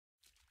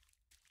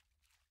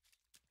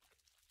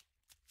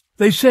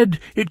They said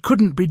it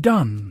couldn't be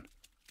done.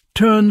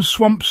 Turn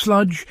swamp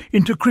sludge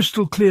into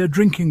crystal-clear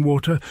drinking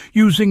water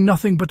using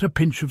nothing but a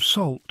pinch of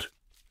salt.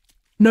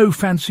 No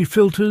fancy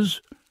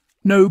filters,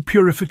 no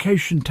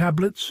purification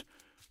tablets,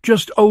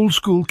 just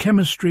old-school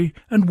chemistry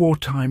and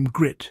wartime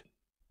grit.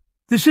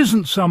 This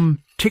isn't some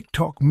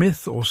TikTok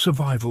myth or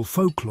survival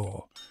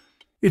folklore.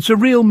 It's a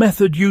real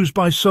method used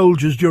by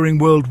soldiers during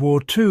World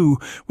War II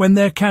when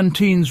their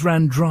canteens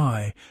ran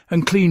dry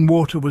and clean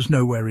water was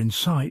nowhere in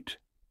sight.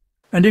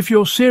 And if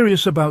you're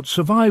serious about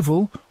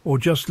survival or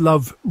just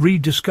love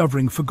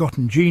rediscovering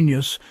forgotten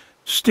genius,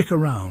 stick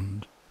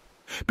around.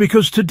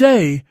 Because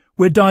today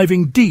we're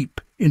diving deep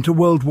into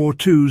World War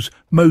II's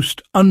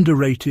most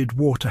underrated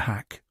water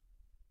hack.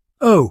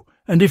 Oh,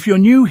 and if you're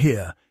new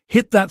here,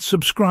 hit that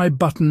subscribe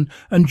button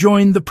and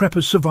join the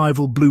Prepper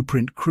Survival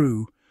Blueprint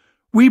crew.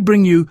 We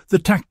bring you the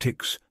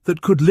tactics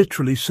that could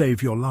literally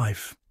save your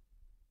life.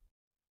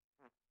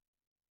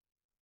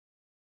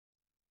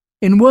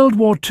 In World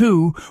War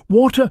II,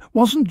 water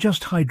wasn't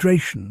just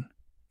hydration,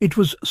 it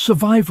was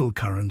survival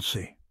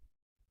currency.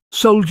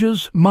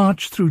 Soldiers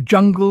marched through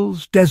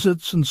jungles,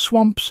 deserts and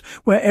swamps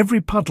where every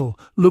puddle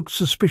looked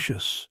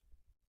suspicious.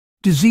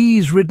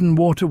 Disease-ridden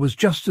water was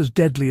just as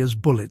deadly as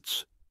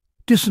bullets.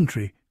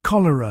 Dysentery,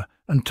 cholera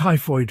and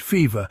typhoid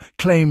fever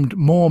claimed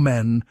more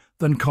men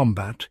than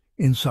combat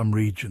in some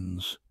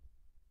regions.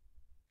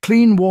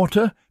 Clean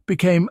water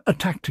became a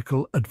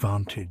tactical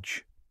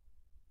advantage.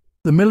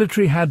 The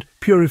military had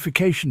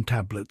purification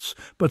tablets,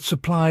 but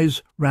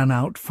supplies ran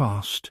out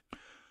fast.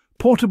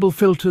 Portable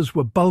filters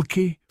were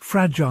bulky,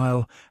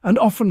 fragile, and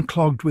often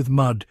clogged with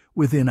mud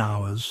within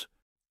hours.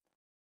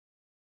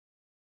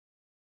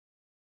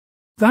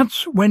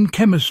 That's when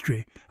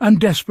chemistry and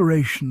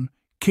desperation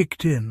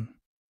kicked in.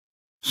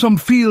 Some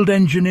field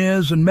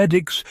engineers and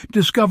medics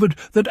discovered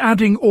that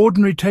adding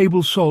ordinary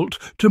table salt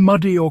to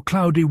muddy or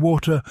cloudy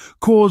water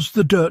caused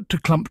the dirt to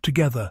clump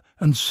together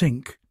and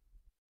sink.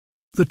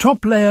 The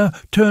top layer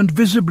turned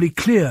visibly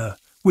clear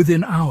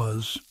within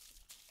hours.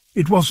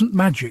 It wasn't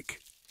magic,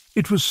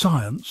 it was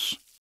science.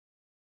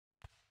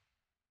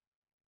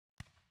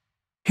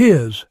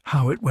 Here's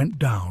how it went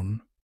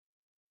down.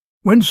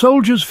 When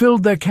soldiers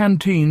filled their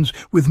canteens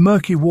with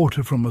murky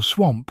water from a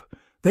swamp,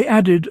 they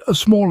added a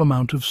small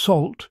amount of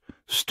salt,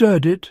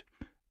 stirred it,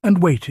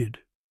 and waited.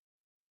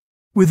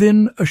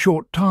 Within a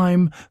short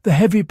time, the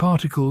heavy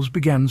particles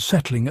began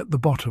settling at the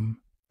bottom.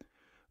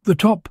 The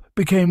top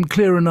became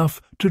clear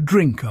enough to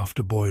drink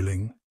after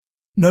boiling.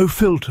 No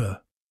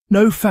filter,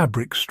 no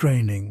fabric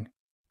straining,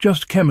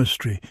 just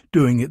chemistry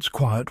doing its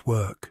quiet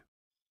work.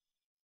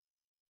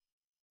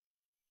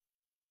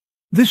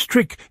 This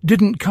trick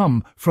didn't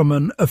come from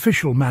an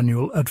official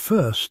manual at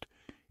first.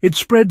 It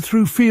spread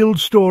through field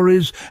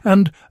stories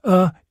and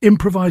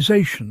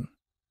improvisation.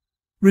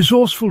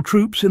 Resourceful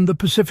troops in the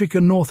Pacific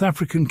and North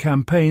African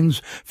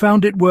campaigns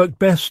found it worked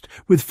best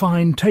with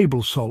fine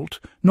table salt,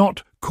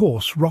 not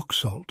coarse rock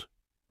salt.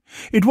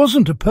 It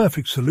wasn't a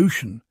perfect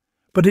solution,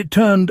 but it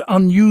turned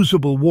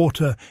unusable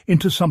water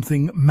into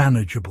something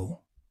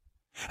manageable.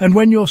 And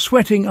when you're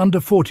sweating under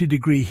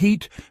 40-degree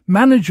heat,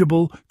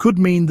 manageable could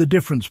mean the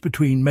difference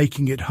between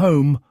making it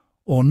home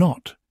or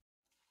not.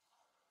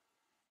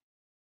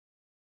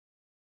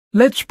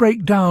 Let's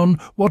break down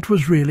what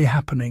was really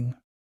happening.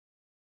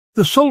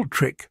 The salt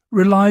trick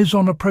relies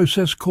on a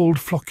process called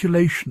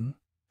flocculation,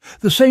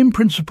 the same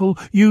principle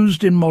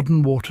used in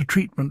modern water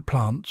treatment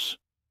plants.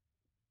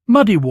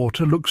 Muddy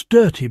water looks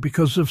dirty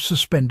because of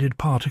suspended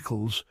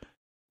particles,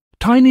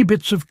 tiny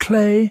bits of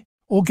clay,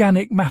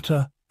 organic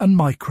matter and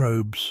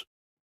microbes.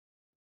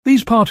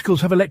 These particles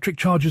have electric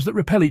charges that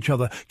repel each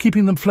other,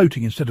 keeping them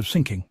floating instead of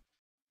sinking.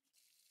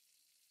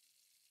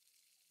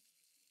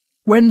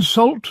 When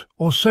salt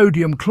or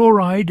sodium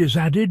chloride is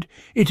added,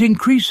 it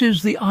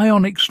increases the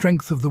ionic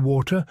strength of the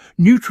water,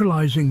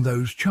 neutralizing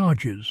those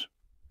charges.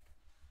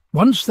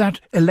 Once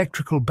that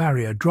electrical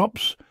barrier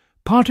drops,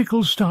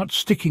 particles start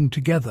sticking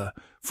together,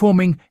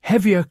 forming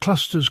heavier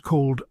clusters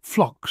called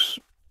flocks.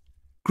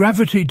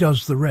 Gravity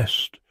does the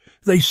rest.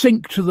 They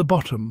sink to the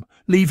bottom,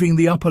 leaving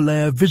the upper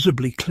layer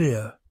visibly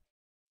clear.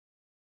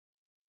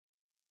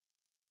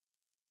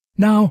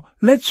 Now,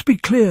 let's be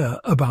clear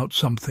about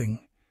something.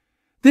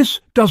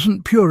 This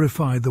doesn't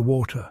purify the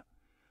water.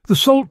 The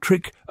salt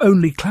trick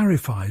only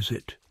clarifies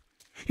it.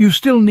 You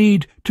still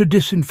need to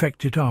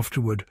disinfect it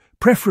afterward,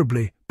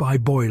 preferably by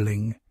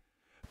boiling.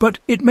 But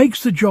it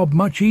makes the job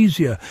much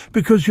easier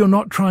because you're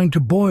not trying to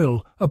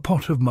boil a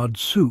pot of mud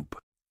soup.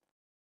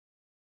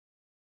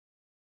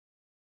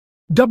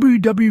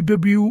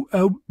 WWII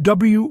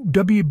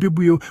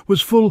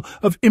was full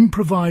of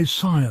improvised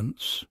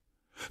science.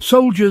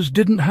 Soldiers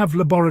didn't have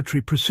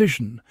laboratory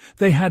precision.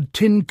 They had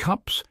tin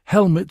cups,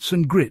 helmets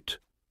and grit.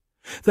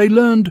 They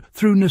learned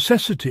through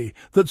necessity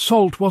that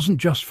salt wasn't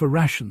just for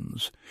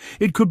rations.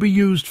 It could be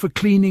used for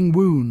cleaning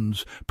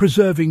wounds,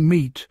 preserving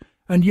meat,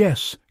 and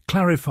yes,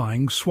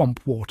 clarifying swamp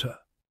water.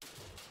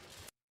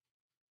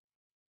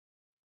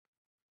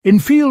 In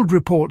field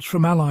reports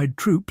from Allied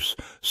troops,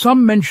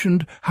 some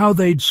mentioned how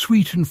they'd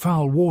sweeten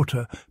foul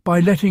water by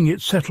letting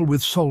it settle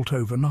with salt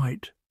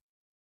overnight.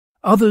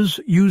 Others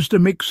used a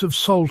mix of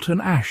salt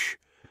and ash,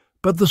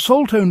 but the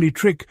salt-only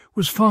trick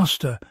was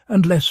faster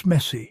and less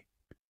messy.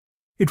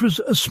 It was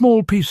a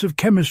small piece of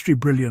chemistry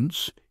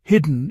brilliance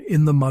hidden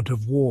in the mud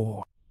of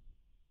war.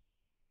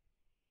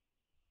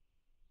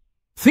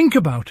 Think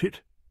about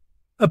it.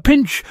 A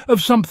pinch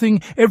of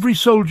something every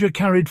soldier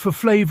carried for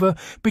flavour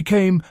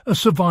became a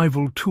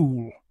survival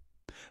tool.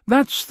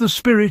 That's the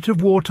spirit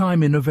of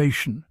wartime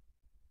innovation,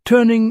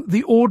 turning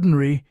the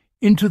ordinary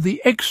into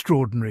the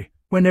extraordinary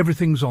when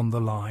everything's on the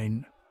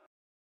line.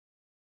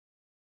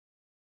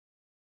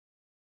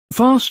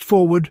 Fast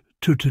forward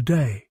to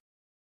today.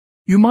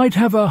 You might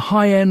have a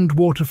high-end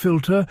water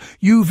filter,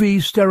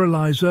 UV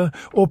sterilizer,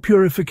 or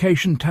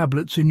purification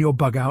tablets in your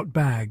bug-out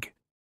bag.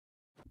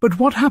 But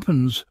what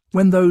happens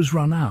when those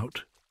run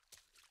out?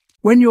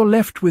 When you're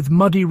left with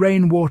muddy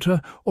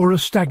rainwater or a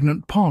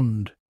stagnant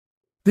pond,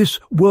 this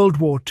World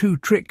War II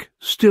trick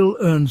still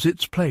earns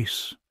its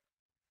place.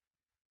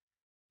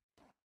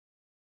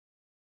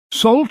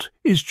 Salt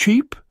is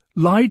cheap,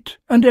 light,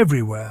 and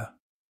everywhere.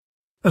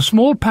 A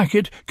small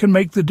packet can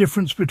make the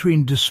difference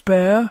between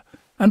despair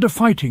and a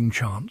fighting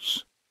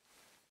chance.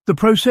 The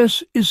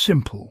process is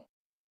simple.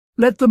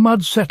 Let the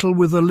mud settle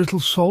with a little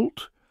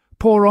salt,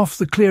 pour off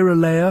the clearer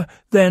layer,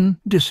 then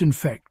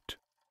disinfect.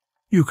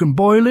 You can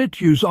boil it,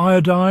 use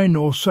iodine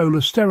or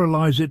solar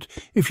sterilize it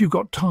if you've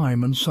got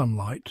time and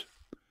sunlight.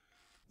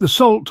 The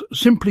salt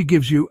simply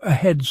gives you a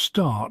head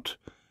start,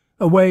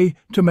 a way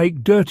to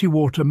make dirty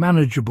water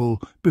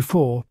manageable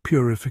before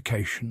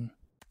purification.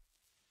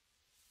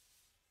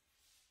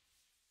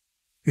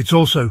 It's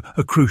also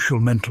a crucial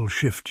mental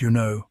shift, you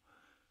know.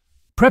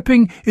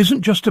 Prepping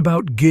isn't just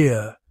about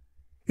gear,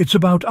 it's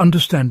about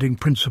understanding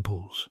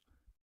principles.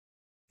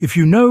 If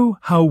you know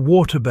how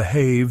water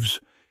behaves,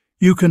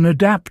 you can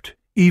adapt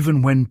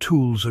even when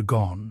tools are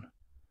gone.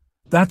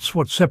 That's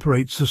what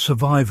separates the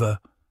survivor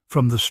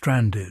from the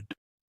stranded.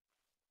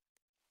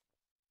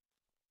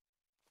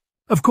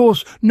 Of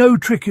course, no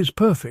trick is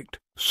perfect.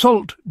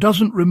 Salt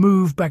doesn't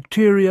remove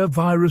bacteria,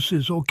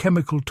 viruses, or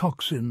chemical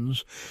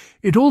toxins.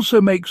 It also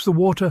makes the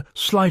water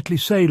slightly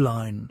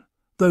saline,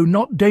 though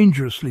not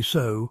dangerously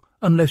so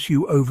unless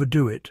you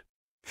overdo it.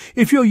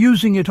 If you're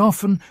using it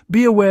often,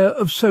 be aware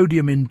of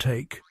sodium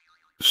intake.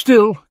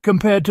 Still,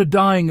 compared to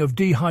dying of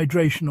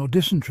dehydration or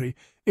dysentery,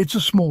 it's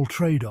a small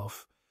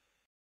trade-off.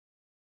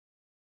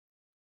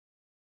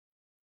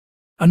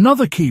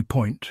 Another key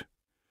point: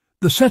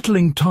 the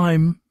settling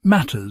time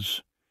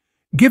matters.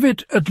 Give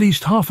it at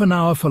least half an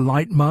hour for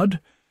light mud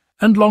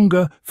and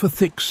longer for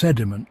thick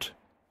sediment.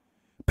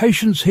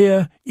 Patience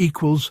here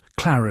equals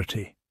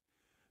clarity.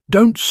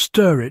 Don't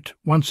stir it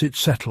once it's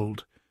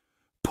settled.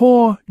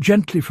 Pour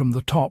gently from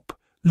the top,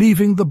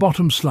 leaving the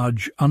bottom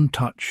sludge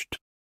untouched.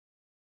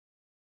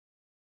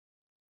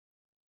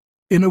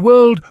 In a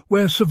world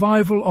where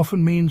survival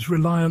often means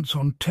reliance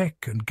on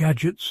tech and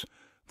gadgets,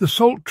 the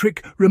salt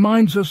trick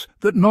reminds us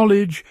that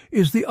knowledge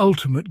is the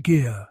ultimate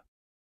gear.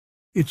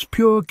 It's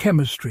pure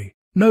chemistry,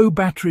 no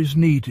batteries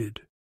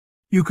needed.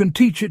 You can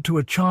teach it to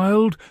a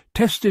child,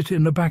 test it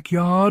in the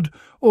backyard,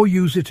 or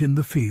use it in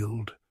the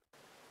field.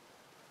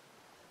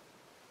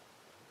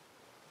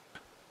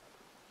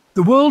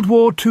 The World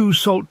War II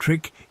salt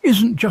trick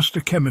isn't just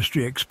a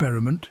chemistry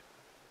experiment,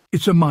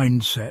 it's a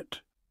mindset.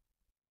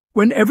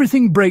 When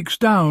everything breaks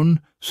down,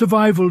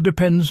 survival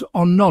depends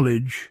on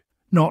knowledge,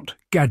 not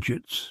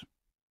gadgets.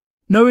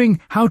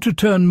 Knowing how to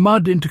turn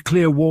mud into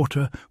clear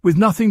water with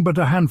nothing but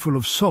a handful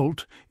of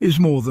salt is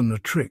more than a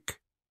trick.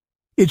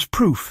 It's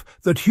proof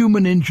that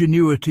human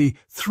ingenuity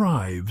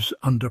thrives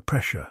under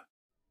pressure.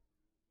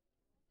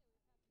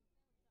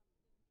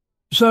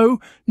 So,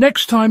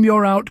 next time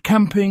you're out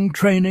camping,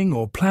 training,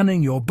 or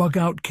planning your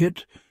bug-out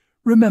kit,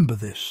 remember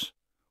this: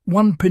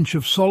 one pinch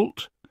of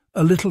salt,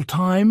 a little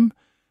time,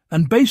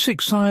 and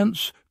basic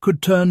science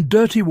could turn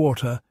dirty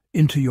water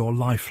into your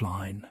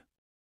lifeline.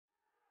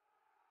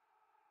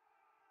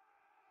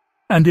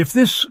 And if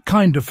this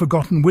kind of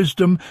forgotten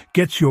wisdom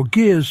gets your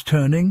gears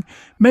turning,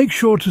 make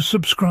sure to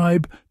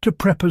subscribe to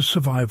Prepper's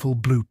Survival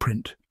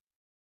Blueprint.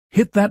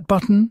 Hit that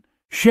button,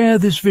 share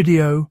this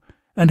video,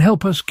 and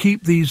help us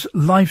keep these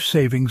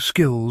life-saving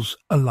skills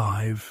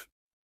alive.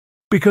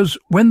 Because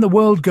when the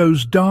world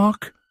goes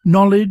dark,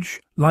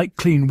 knowledge, like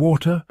clean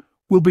water,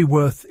 will be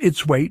worth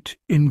its weight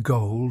in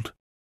gold.